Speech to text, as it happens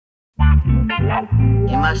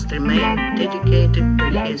He must remain dedicated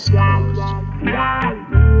to his cause.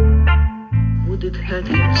 Would it hurt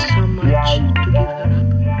him so much to give her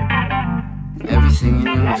up? Everything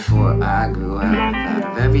you knew before I grew out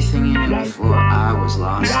of everything you knew before I was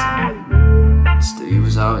lost in. Still you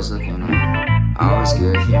was always looking up, always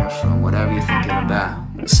good hearing from whatever you're thinking about.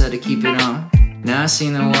 I said to keep it on. Now I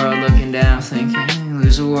seen the world looking down, thinking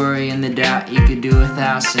lose the worry and the doubt you could do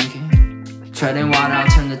without sinking. Treading water, I'll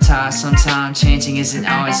turn the tide sometime. Changing isn't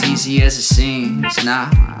always easy as it seems. Nah,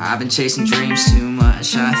 I've been chasing dreams too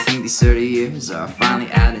much. I think these 30 years are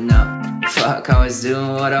finally adding up. Fuck, always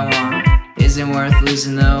doing what I want isn't worth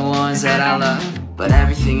losing the ones that I love. But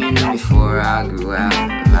everything you knew before I grew out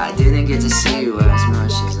of, I didn't get to see you as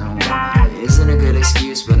much as I wanted. Isn't a good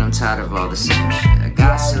excuse, but I'm tired of all the same shit. I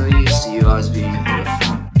got so used to you always being here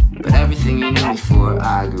for me. But everything you knew before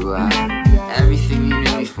I grew out of, everything you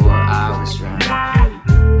knew before I was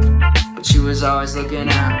drowning. But you was always looking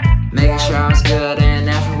out, making sure I was good and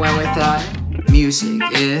never went without it. Music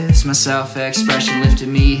is my self-expression,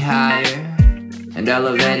 lifting me higher and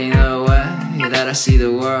elevating the way that I see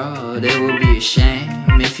the world. It would be a shame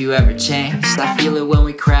if you ever changed. I feel it when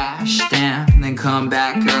we crash down, then come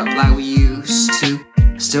back up like we used to.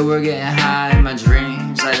 Still we're getting high in my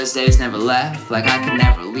dreams, like those days never left, like I could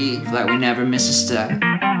never leave, like we never miss a step.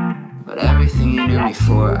 But everything you knew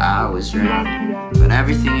before I was drowning, but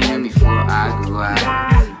everything you knew before I grew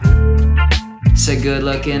out. Said good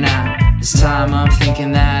looking out, this time I'm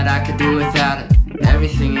thinking that I could do without it.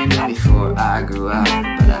 Everything you knew before I grew out,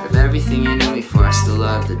 but out of everything you knew before I still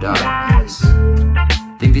love the darkness.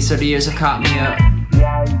 Think these 30 years have caught me up,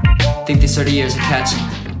 think these 30 years are catching.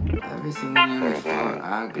 Everything you knew before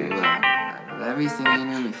I grew out, out of everything you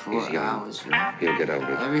knew before I was drunk.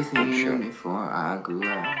 Everything you knew before I grew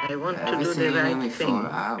out, I want to do everything the you knew right before thing.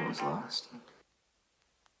 I was lost.